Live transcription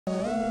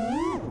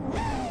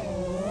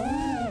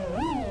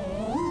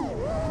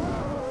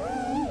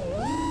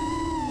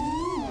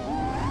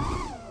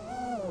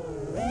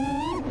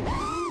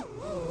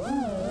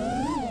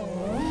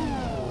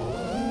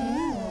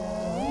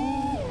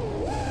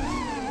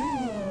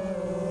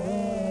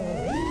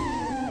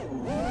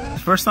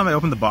first time I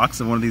opened the box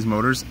of one of these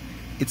motors,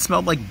 it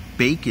smelled like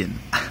bacon.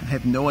 I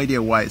have no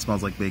idea why it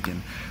smells like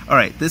bacon. All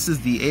right, this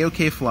is the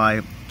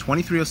Aokfly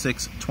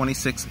 2306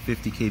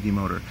 2650 kV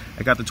motor.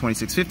 I got the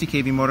 2650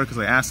 kV motor because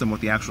I asked them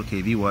what the actual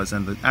kV was,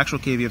 and the actual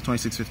kV of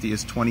 2650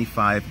 is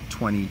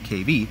 2520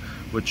 kV,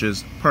 which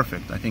is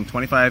perfect. I think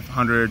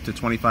 2500 to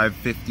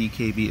 2550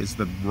 kV is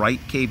the right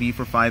kV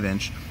for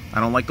 5-inch. I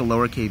don't like the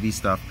lower kV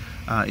stuff.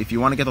 If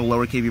you want to get the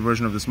lower kV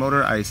version of this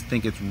motor, I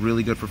think it's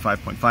really good for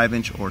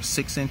 5.5-inch or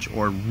 6-inch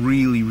or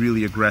really,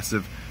 really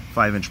aggressive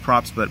 5-inch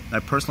props, but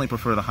I personally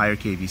prefer the higher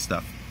kV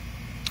stuff.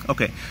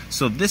 Okay,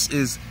 so this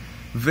is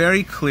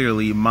very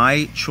clearly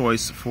my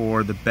choice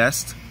for the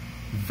best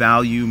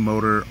value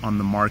motor on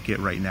the market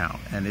right now,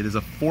 and it is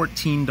a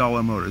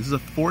 $14 motor. This is a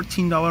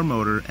 $14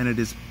 motor, and it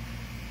is,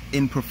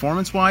 in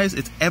performance-wise,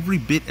 it's every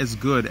bit as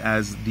good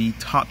as the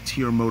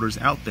top-tier motors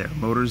out there.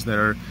 Motors that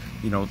are,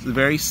 you know,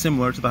 very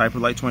similar to the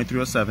Hyperlite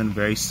 2307,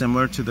 very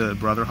similar to the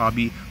Brother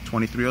Hobby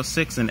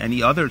 2306 and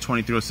any other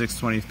 2306,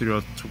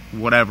 2302,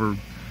 whatever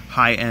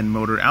high-end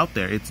motor out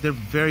there. They're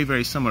very,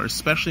 very similar,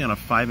 especially on a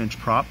 5-inch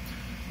prop.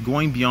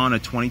 Going beyond a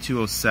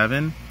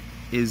 2207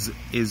 is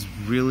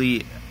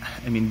really,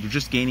 I mean, you're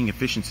just gaining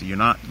efficiency. You're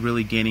not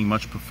really gaining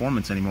much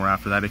performance anymore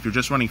after that if you're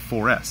just running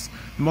 4S.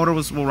 The motor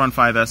will run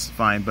 5S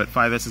fine, but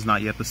 5S is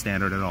not yet the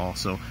standard at all,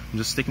 so I'm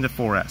just sticking to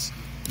 4S.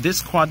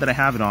 This quad that I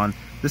have it on,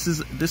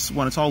 this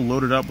when it's all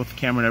loaded up with the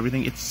camera and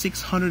everything, it's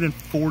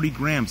 640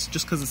 grams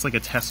just because it's like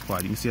a test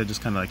quad. You can see I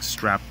just kind of like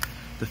strap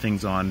the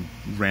things on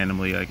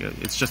randomly. Like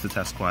it's just a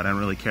test quad. I don't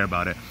really care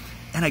about it.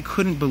 And I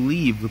couldn't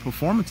believe the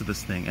performance of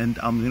this thing. And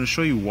I'm going to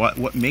show you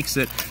what makes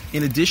it,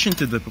 in addition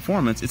to the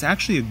performance, it's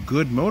actually a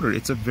good motor.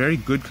 It's a very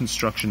good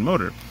construction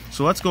motor.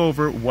 So let's go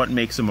over what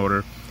makes a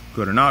motor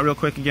good or not real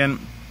quick again.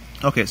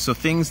 Okay, so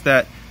things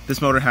that this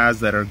motor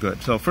has that are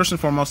good. So first and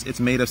foremost, it's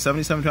made of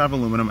 7075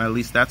 aluminum. At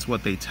least that's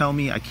what they tell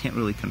me. I can't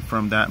really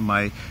confirm that.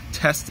 My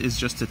test is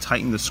just to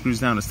tighten the screws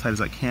down as tight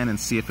as I can and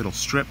see if it'll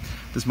strip.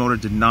 This motor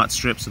did not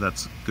strip, so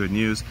that's good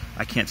news.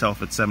 I can't tell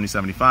if it's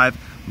 7075,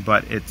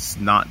 but it's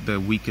not the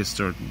weakest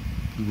or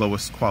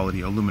lowest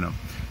quality aluminum.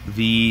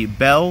 The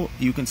bell,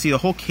 you can see the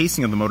whole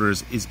casing of the motor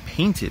is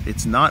painted.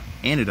 It's not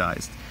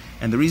anodized.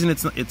 And the reason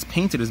it's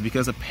painted is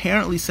because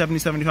apparently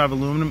 7075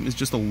 aluminum is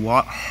just a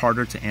lot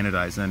harder to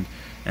anodize.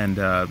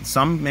 And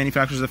some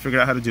manufacturers have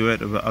figured out how to do it,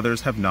 but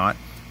others have not.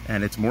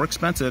 And it's more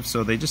expensive,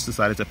 so they just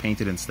decided to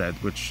paint it instead,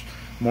 which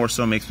more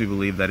so makes me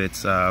believe that it's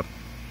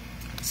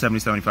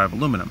 7075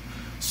 aluminum.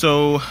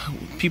 So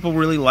people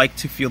really like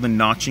to feel the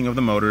notching of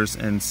the motors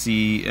and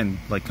see and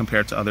like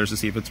compare it to others to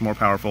see if it's more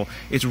powerful.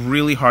 It's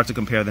really hard to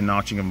compare the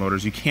notching of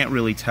motors. You can't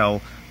really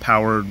tell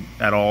power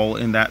at all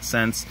in that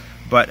sense.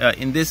 But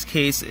in this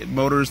case,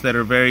 motors that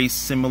are very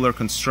similar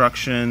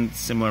construction,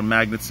 similar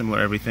magnets, similar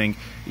everything,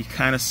 you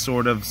kind of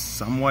sort of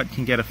somewhat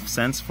can get a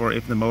sense for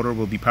if the motor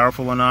will be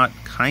powerful or not,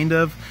 kind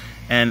of.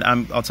 And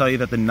I'll tell you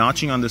that the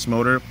notching on this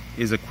motor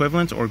is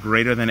equivalent or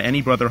greater than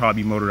any Brother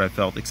Hobby motor I've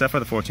felt, except for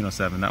the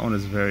 1407. That one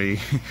is very,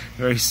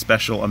 very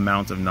special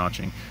amount of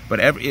notching. But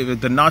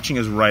the notching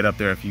is right up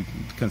there if you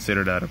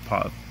consider that a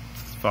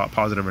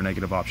positive or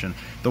negative option.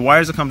 The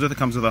wires it comes with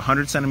a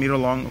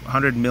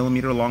 100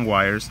 millimeter long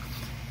wires.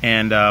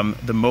 And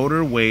the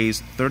motor weighs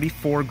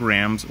 34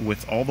 grams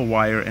with all the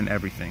wire and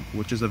everything,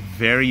 which is a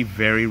very,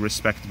 very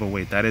respectable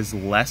weight. That is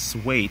less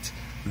weight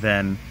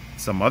than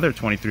some other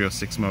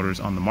 2306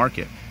 motors on the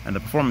market. And the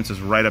performance is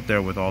right up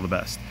there with all the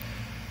best.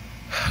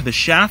 The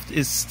shaft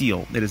is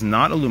steel. It is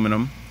not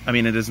aluminum. I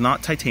mean, it is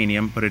not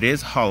titanium, but it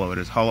is hollow. It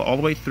is hollow all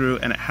the way through,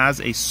 and it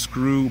has a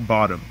screw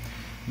bottom.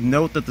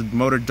 Note that the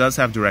motor does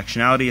have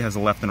directionality. It has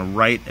a left and a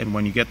right, and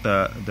when you get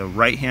the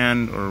right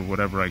hand, or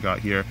whatever I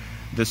got here,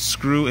 the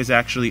screw is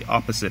actually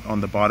opposite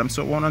on the bottom,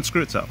 so it won't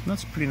unscrew itself.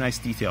 That's a pretty nice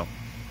detail.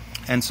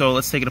 And so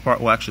let's take it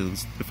apart. Well, actually,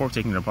 before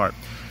taking it apart,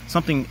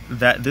 something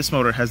that this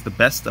motor has the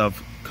best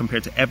of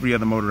compared to every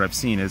other motor I've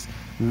seen is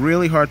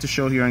really hard to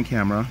show here on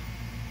camera,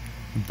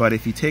 but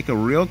if you take a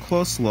real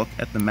close look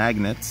at the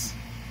magnets,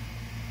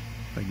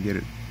 if I can get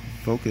it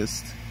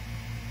focused,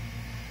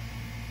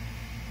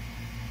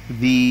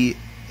 the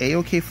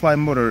Aokfly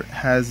motor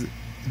has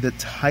the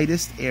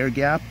tightest air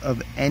gap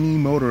of any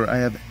motor I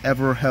have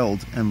ever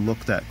held and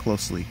looked at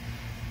closely.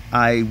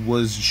 I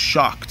was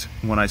shocked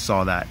when I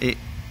saw that. It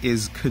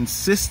is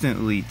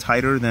consistently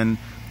tighter than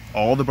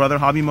all the Brother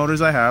Hobby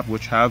motors I have,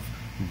 which have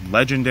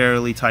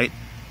legendarily tight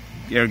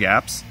air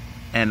gaps,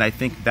 and I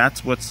think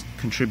that's what's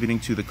contributing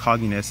to the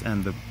cogginess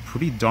and the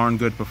pretty darn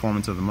good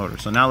performance of the motor.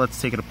 So now let's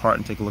take it apart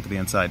and take a look at the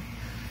inside.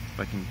 If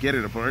I can get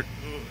it apart.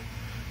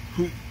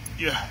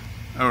 Yeah.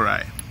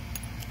 Alright.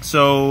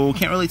 So,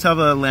 can't really tell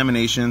the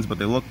laminations, but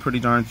they look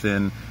pretty darn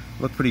thin,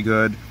 look pretty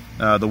good.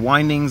 The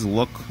windings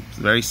look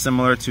very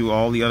similar to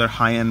all the other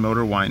high-end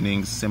motor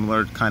windings,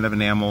 similar kind of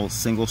enamel,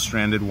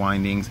 single-stranded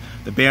windings.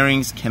 The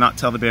bearings, cannot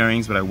tell the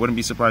bearings, but I wouldn't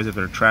be surprised if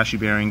they're trashy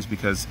bearings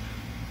because,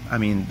 I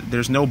mean,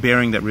 there's no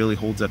bearing that really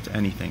holds up to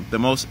anything.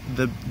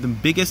 The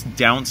biggest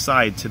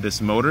downside to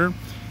this motor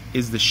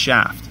is the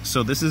shaft.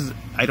 So this is,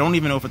 I don't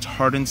even know if it's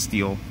hardened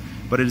steel,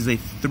 but it is a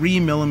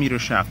 3mm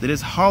shaft. It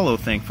is hollow,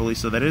 thankfully,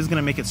 so that is going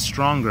to make it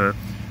stronger,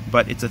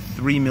 but it's a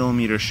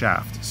 3mm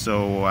shaft.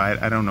 So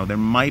I don't know. There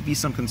might be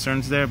some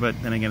concerns there,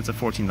 but then again, it's a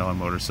 $14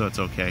 motor, so it's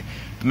okay.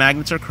 The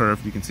magnets are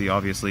curved. You can see,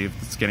 obviously,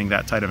 if it's getting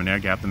that tight of an air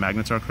gap, the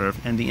magnets are curved.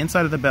 And the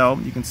inside of the bell,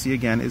 you can see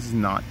again, is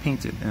not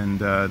painted. And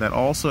that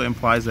also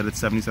implies that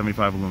it's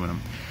 70-75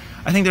 aluminum.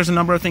 I think there's a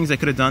number of things they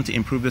could have done to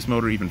improve this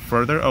motor even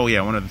further. Oh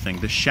yeah, one other thing.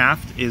 The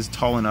shaft is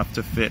tall enough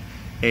to fit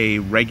a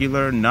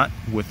regular nut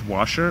with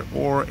washer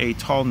or a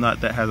tall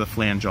nut that has a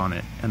flange on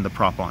it and the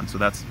prop on, so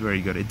that's very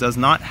good. It does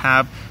not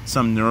have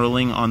some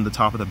knurling on the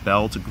top of the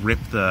bell to grip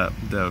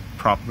the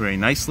prop very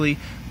nicely,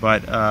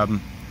 but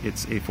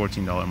it's a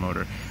 $14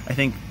 motor. I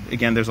think,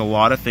 again, there's a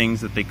lot of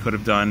things that they could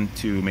have done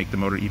to make the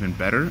motor even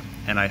better,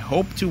 and I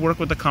hope to work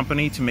with the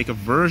company to make a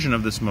version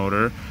of this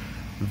motor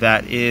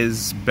that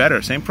is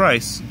better, same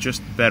price,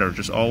 just better,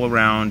 just all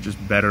around, just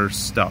better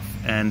stuff.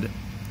 And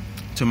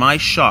to my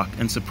shock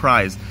and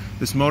surprise,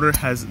 this motor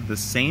has the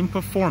same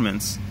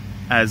performance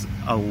as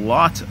a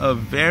lot of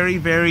very,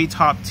 very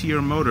top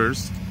tier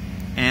motors,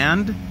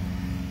 and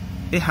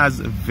it has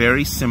a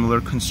very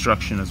similar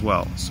construction as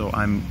well. So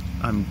I'm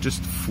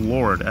just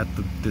floored at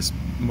this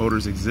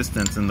motor's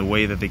existence and the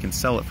way that they can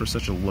sell it for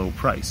such a low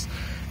price.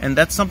 And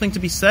that's something to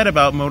be said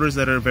about motors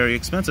that are very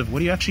expensive. What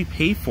do you actually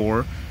pay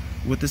for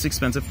with this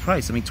expensive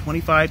price? I mean,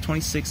 $25,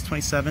 $26,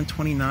 $27,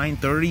 $29,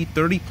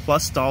 $30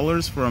 plus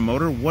dollars for a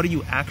motor. What are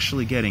you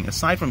actually getting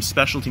aside from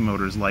specialty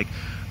motors like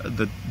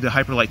the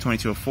Hyperlite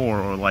 2204,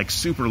 or like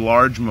super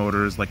large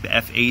motors like the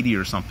F80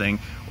 or something,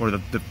 or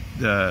the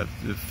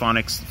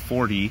FinX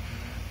 40?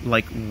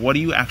 Like, what are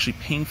you actually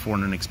paying for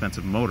in an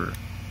expensive motor?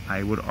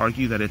 I would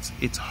argue that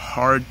it's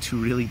hard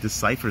to really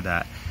decipher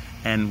that.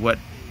 And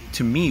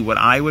to me, what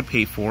I would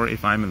pay for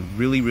if I'm a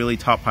really, really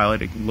top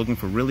pilot looking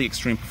for really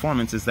extreme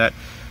performance is that,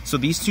 so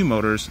these two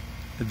motors,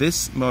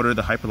 this motor,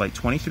 the Hyperlite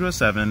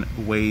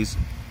 2307, weighs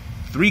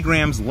 3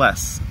 grams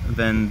less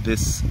than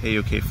this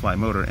Aokfly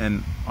motor.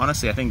 And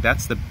honestly, I think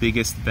that's the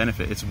biggest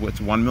benefit. It's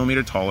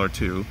 1mm taller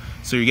too.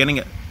 So you're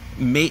getting,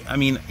 I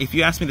mean, if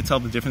you ask me to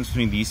tell the difference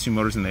between these two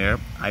motors in the air,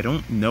 I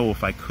don't know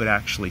if I could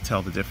actually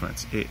tell the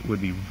difference. It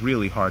would be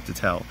really hard to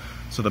tell.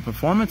 So the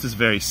performance is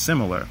very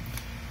similar,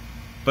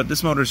 but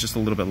this motor is just a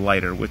little bit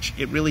lighter, which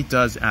it really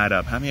does add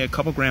up. Having a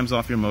couple grams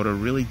off your motor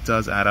really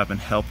does add up and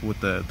help with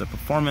the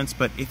performance.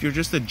 But if you're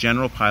just a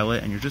general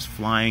pilot and you're just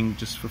flying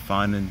just for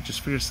fun and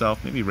just for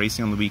yourself, maybe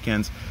racing on the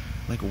weekends,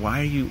 like,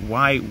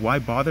 why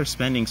bother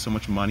spending so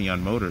much money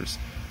on motors?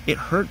 It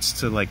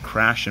hurts to like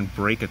crash and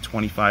break a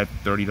 $25,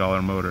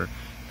 $30 motor.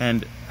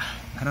 And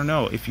I don't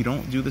know, if you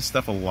don't do this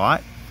stuff a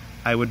lot,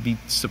 I would be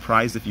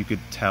surprised if you could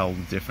tell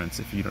the difference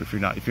if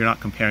you're not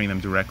comparing them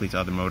directly to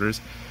other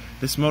motors.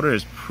 This motor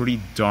is pretty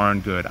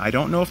darn good. I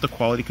don't know if the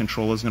quality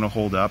control is going to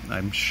hold up.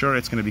 I'm sure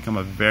it's going to become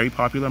a very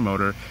popular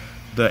motor.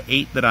 The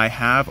 8 that I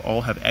have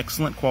all have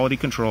excellent quality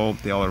control.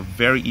 They all are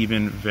very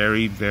even,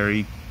 very,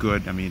 very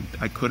good. I mean,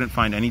 I couldn't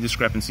find any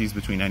discrepancies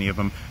between any of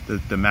them.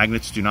 The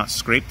magnets do not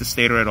scrape the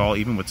stator at all,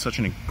 even with such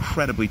an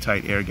incredibly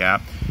tight air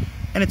gap.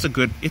 And it's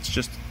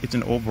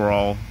an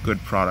overall good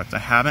product. I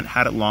haven't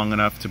had it long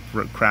enough to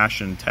crash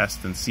and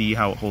test and see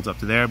how it holds up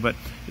to there, but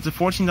it's a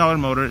 $14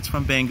 motor. It's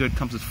from Banggood,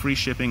 comes with free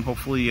shipping.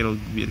 Hopefully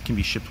it can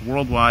be shipped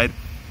worldwide.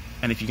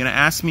 And if you're gonna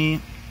ask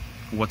me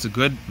what's a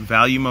good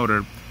value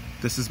motor,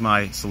 this is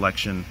my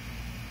selection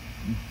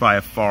by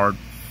a far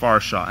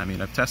shot. I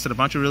mean, I've tested a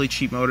bunch of really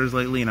cheap motors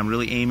lately, and I'm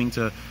really aiming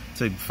to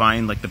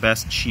find like the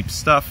best cheap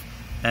stuff,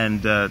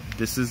 and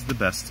this is the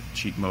best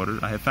cheap motor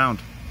I have found.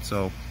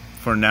 So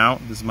for now,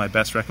 this is my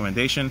best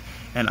recommendation,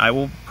 and I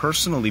will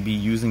personally be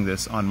using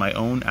this on my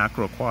own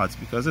acro quads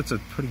because it's a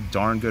pretty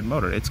darn good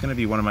motor. It's going to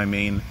be one of my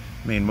main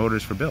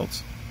motors for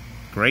builds.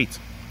 Great.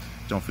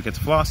 Don't forget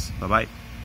to floss. Bye-bye.